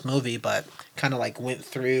component in this movie, but kind of like went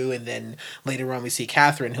through, and then later on we see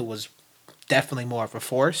Catherine, who was definitely more of a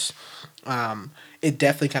force. It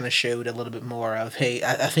definitely kind of showed a little bit more of, hey,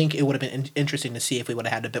 I think it would have been interesting to see if we would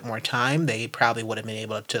have had a bit more time. They probably would have been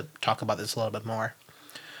able to talk about this a little bit more.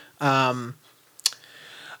 I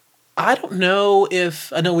don't know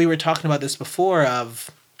if, I know we were talking about this before,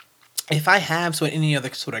 of if I have any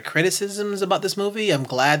other sort of criticisms about this movie. I'm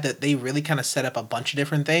glad that they really kind of set up a bunch of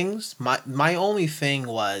different things. My only thing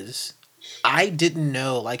was, I didn't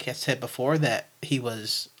know, like I said before, that he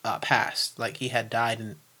was passed, like he had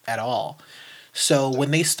died at all. So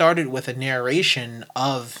when they started with a narration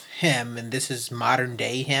of him, and this is modern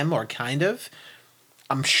day him, or kind of,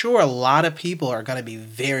 I'm sure a lot of people are going to be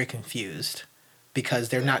very confused, because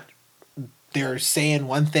they're saying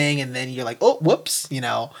one thing and then you're like, oh, whoops, you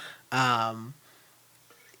know. And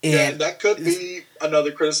that could be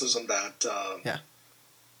another criticism that yeah.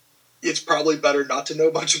 It's probably better not to know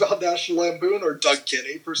much about National Lampoon or Doug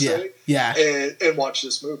Kinney per se, yeah. and watch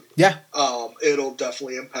this movie. Yeah, it'll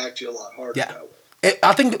definitely impact you a lot harder. Yeah,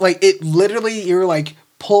 I think like it literally, you're like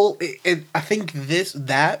pull. I think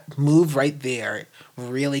that move right there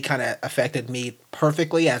really kind of affected me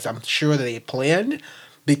perfectly, as I'm sure they planned,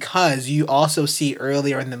 because you also see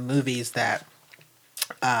earlier in the movies that.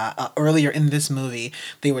 Earlier in this movie,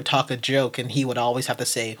 they would talk a joke, and he would always have to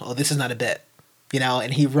say, "Oh, this is not a bit."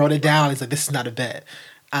 And he wrote it down. He's like, this is not a bit.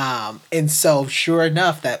 And so sure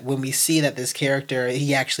enough that when we see that this character,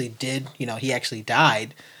 he actually did, he actually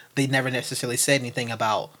died, they never necessarily said anything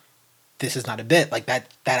about this is not a bit, like that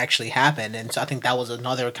actually happened. And so I think that was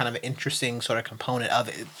another kind of interesting sort of component of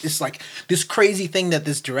it. It's like this crazy thing that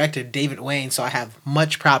this director, David Wayne, so I have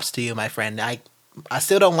much props to you, my friend. I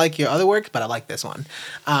still don't like your other work, but I like this one.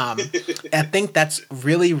 I think that's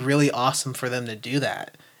really, really awesome for them to do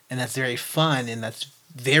that. And that's very fun, and that's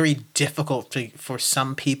very difficult for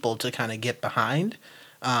some people to kind of get behind.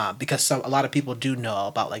 Because a lot of people do know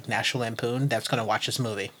about like National Lampoon that's going to watch this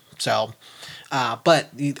movie. So, but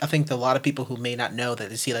I think a lot of people who may not know that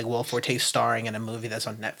they see like Will Forte starring in a movie that's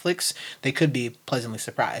on Netflix, they could be pleasantly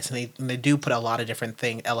surprised. And they do put a lot of different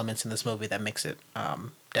elements in this movie that makes it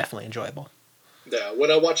definitely enjoyable. Yeah,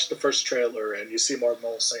 when I watched the first trailer and you see Mark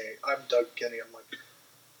Mole saying, "I'm Doug Kenny," I'm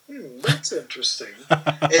like, that's interesting.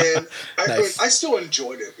 And Nice. I still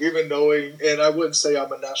enjoyed it, even knowing, and I wouldn't say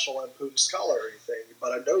I'm a National Lampoon scholar or anything,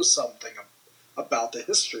 but I know something about the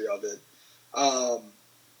history of it.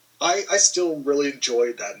 I still really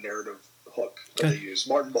enjoyed that narrative hook that they used.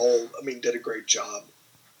 Martin Mull, did a great job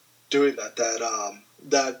doing that.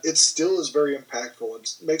 That it still is very impactful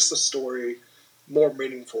and makes the story more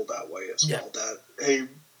meaningful that way as well. That, hey,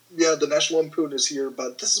 yeah, the National Lampoon is here,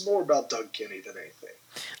 but this is more about Doug Kenny than anything.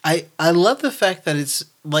 I love the fact that it's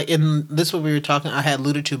like in this what we were talking. I had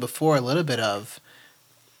alluded to before a little bit of.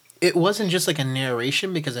 It wasn't just like a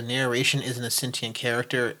narration, because a narration isn't a sentient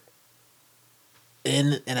character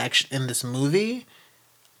in this movie,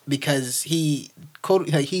 because he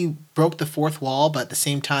broke the fourth wall, but at the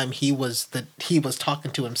same time he was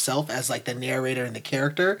talking to himself as like the narrator and the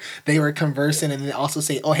character. They were conversing, and they also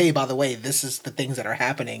say, "Oh, hey, by the way, this is the things that are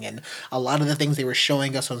happening," and a lot of the things they were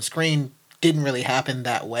showing us on screen didn't really happen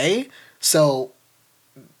that way. So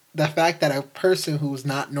the fact that a person who's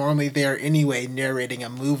not normally there anyway narrating a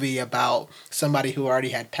movie about somebody who already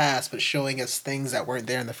had passed but showing us things that weren't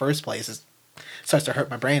there in the first place starts to hurt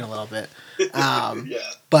my brain a little bit.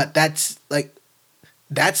 Yeah. But that's like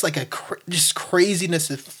just craziness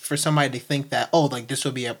for somebody to think that, oh, like this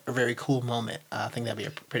would be a very cool moment. I think that'd be a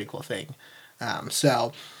pretty cool thing.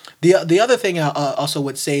 So the other thing I also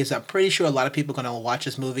would say is I'm pretty sure a lot of people are going to watch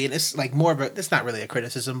this movie, and it's like more of a, it's not really a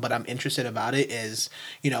criticism, but I'm interested about it, is,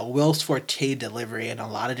 Will Forte delivery and a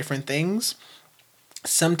lot of different things.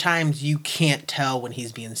 Sometimes you can't tell when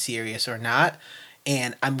he's being serious or not.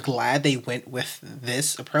 And I'm glad they went with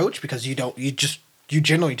this approach, because you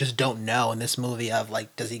generally just don't know in this movie of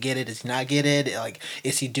like, does he get it? Does he not get it? Like,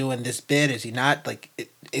 is he doing this bit? Is he not? Like,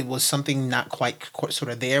 it was something not quite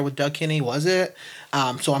sort of there with Doug Kinney, was it?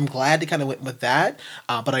 So I'm glad they kind of went with that.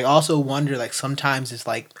 But I also wonder, like, sometimes it's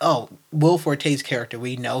like, oh, Will Forte's character,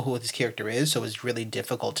 we know who his character is, so it's really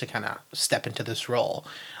difficult to kind of step into this role.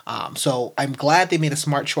 So I'm glad they made a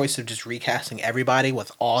smart choice of just recasting everybody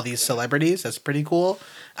with all these celebrities. That's pretty cool.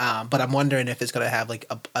 But I'm wondering if it's going to have like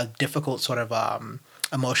a difficult sort of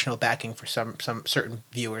emotional backing for some certain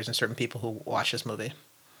viewers and certain people who watch this movie.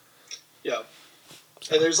 Yeah.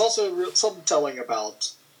 So. And there's also something telling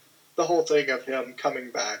about the whole thing of him coming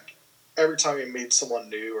back every time he meets someone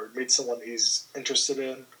new or meets someone he's interested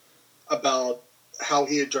in, about how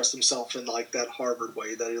he addressed himself in like that Harvard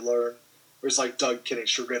way that he learned, where it's like Doug Kinney,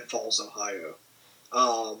 Chagrin Falls, Ohio.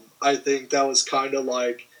 I think that was kind of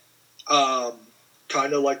like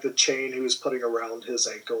the chain he was putting around his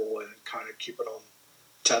ankle and kind of keeping him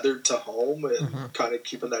tethered to home and kind of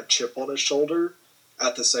keeping that chip on his shoulder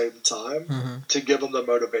at the same time to give him the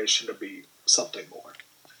motivation to be something more.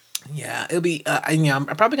 Yeah, it'll be. I'm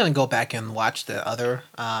probably gonna go back and watch the other.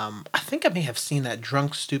 I think I may have seen that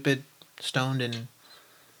Drunk, Stupid, Stoned, and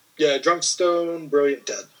yeah, Drunk, Stoned, Brilliant,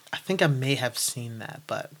 Dead. I think I may have seen that,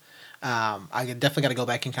 but I definitely got to go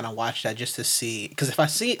back and kind of watch that just to see, because if I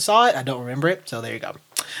saw it, I don't remember it. So there you go.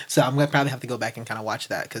 So I'm gonna probably have to go back and kind of watch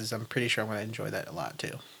that, because I'm pretty sure I'm gonna enjoy that a lot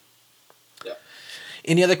too. Yeah.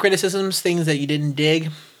 Any other criticisms, things that you didn't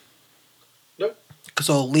dig? Nope.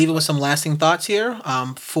 So leave it with some lasting thoughts here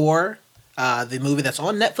for the movie that's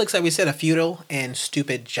on Netflix, like we said, A Futile and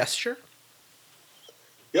Stupid Gesture.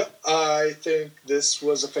 Yep, I think this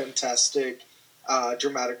was a fantastic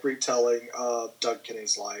dramatic retelling of Doug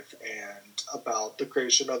Kinney's life and about the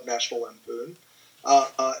creation of National Lampoon.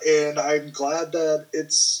 And I'm glad that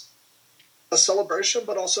it's a celebration,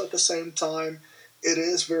 but also at the same time, it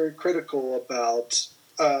is very critical about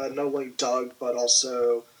not only Doug, but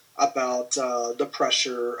also about the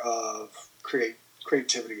pressure of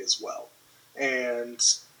creativity as well. And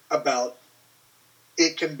about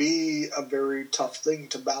it can be a very tough thing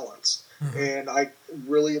to balance. And I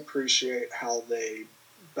really appreciate how they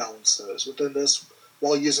balance those within this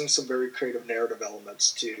while using some very creative narrative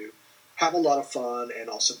elements to have a lot of fun and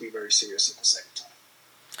also be very serious at the same time.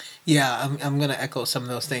 Yeah, I'm gonna echo some of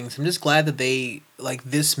those things. I'm just glad that they like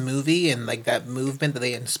this movie and like that movement that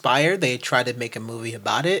they inspired. They tried to make a movie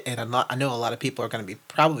about it, and I know a lot of people are gonna be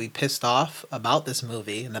probably pissed off about this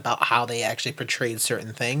movie and about how they actually portrayed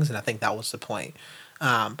certain things. And I think that was the point.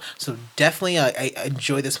 So definitely, I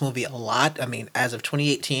enjoy this movie a lot. I mean, as of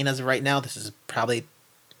 2018, as of right now, this is probably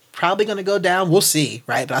going to go down. We'll see,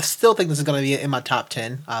 right? But I still think this is going to be in my top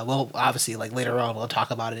 10. We'll obviously, like later on, we'll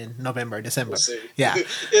talk about it in November, December. We'll see. Yeah.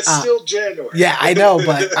 It's still January. Yeah, I know,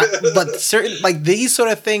 but certain, like these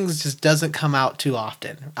sort of things just doesn't come out too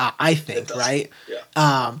often, I think, right?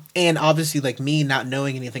 Yeah. And obviously, like me not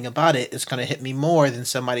knowing anything about it, it's going to hit me more than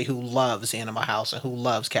somebody who loves Animal House and who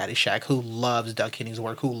loves Caddyshack, who loves Doug Kenny's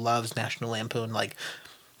work, who loves National Lampoon, like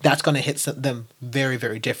that's going to hit them very,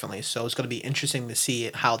 very differently. So it's going to be interesting to see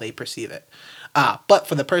how they perceive it. But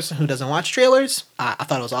for the person who doesn't watch trailers, I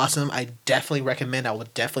thought it was awesome. I definitely recommend, I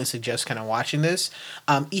would definitely suggest kind of watching this.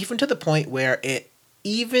 Even to the point where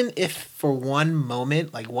even if for one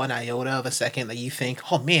moment, like one iota of a second that you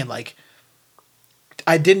think, oh man, like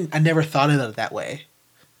I never thought of it that way.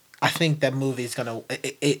 I think that movie is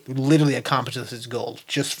it literally accomplishes its goal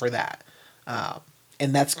just for that.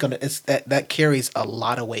 And that carries a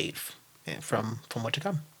lot of weight from what to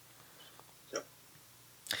come. Yep.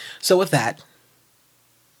 So with that,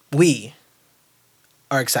 we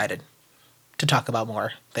are excited to talk about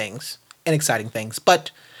more things and exciting things. But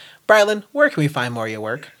Brylan, where can we find more of your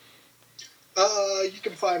work? You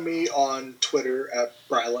can find me on Twitter at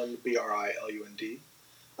Bryland, Brilund.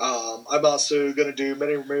 I'm also going to do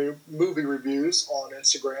many movie reviews on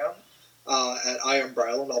Instagram. At I Am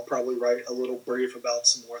Bryland. I'll probably write a little brief about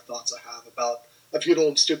some more thoughts I have about A Futile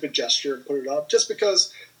and Stupid Gesture and put it up, just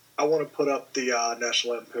because I want to put up the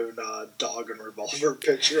National Lampoon dog and revolver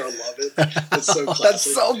picture. I love it. It's so classic.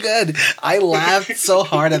 That's so good. I laughed so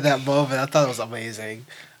hard at that moment. I thought it was amazing.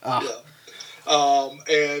 Yeah.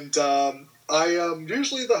 I am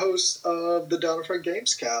usually the host of the Down in Front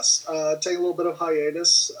Games cast. Take a little bit of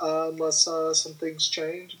hiatus unless some things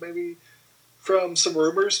change. Maybe from some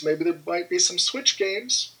rumors, maybe there might be some Switch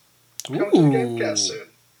games coming to the Gamecast soon.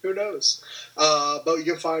 Who knows? But you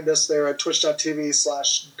can find us there at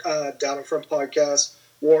twitch.tv/Down in Front Podcast.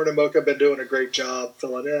 Warren and Mocha have been doing a great job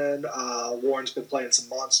filling in. Warren's been playing some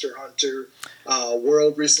Monster Hunter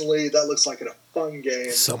World recently. That looks like a fun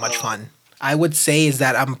game. So much fun. I would say is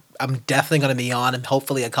that I'm definitely going to be on and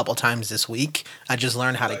hopefully a couple times this week. I just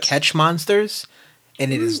learned how to catch monsters,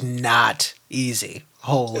 and it is not easy.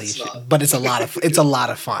 Holy shit! But it's a lot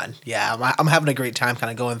of fun. Yeah, I'm having a great time kind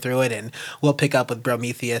of going through it, and we'll pick up with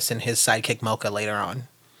Prometheus and his sidekick Mocha later on.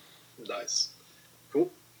 Nice, cool.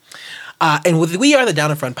 And we are the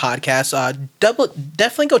Down in Front podcast.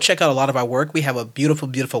 Definitely go check out a lot of our work. We have a beautiful,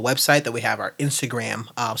 beautiful website that we have our Instagram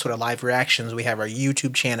sort of live reactions. We have our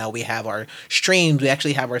YouTube channel. We have our streams. We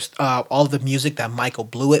actually have our all of the music that Michael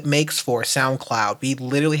Blewett makes for SoundCloud. We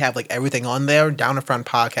literally have like everything on there.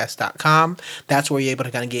 Downinfrontpodcast.com. That's where you're able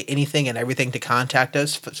to kind of get anything and everything to contact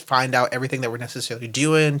us, find out everything that we're necessarily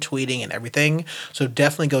doing, tweeting, and everything. So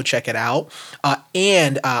definitely go check it out.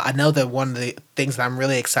 And I know that one of the things that I'm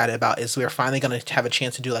really excited about is we're finally going to have a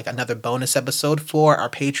chance to do like another bonus episode for our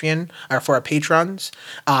Patreon or for our patrons.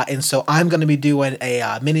 And so I'm going to be doing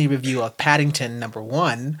a mini review of Paddington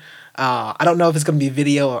 #1. I don't know if it's going to be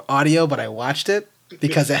video or audio, but I watched it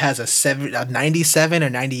because it has a 97 or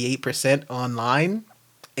 98% online.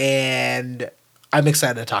 And I'm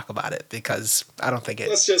excited to talk about it because I don't think it...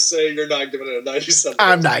 Let's just say you're not giving it a 97.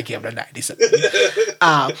 I'm not giving it a 97.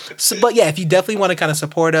 But yeah, if you definitely want to kind of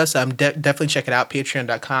support us, definitely check it out.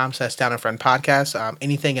 Patreon.com/Down in Front Podcast.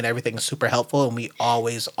 Anything and everything is super helpful, and we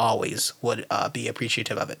always would be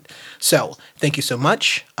appreciative of it. So thank you so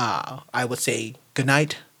much. I would say good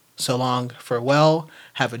night, so long, farewell,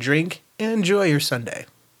 have a drink, and enjoy your Sunday.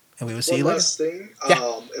 And we will see you later. One last thing.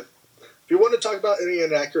 Yeah. If you want to talk about any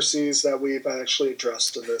inaccuracies that we've actually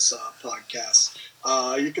addressed in this podcast,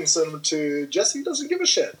 you can send them to Jesse Doesn't Give a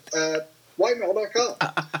Shit at whitemail.com.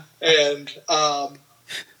 And I'll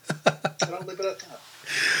leave it at that.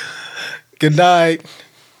 Good night.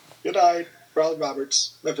 Good night. Riley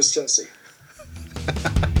Roberts, Memphis, Tennessee.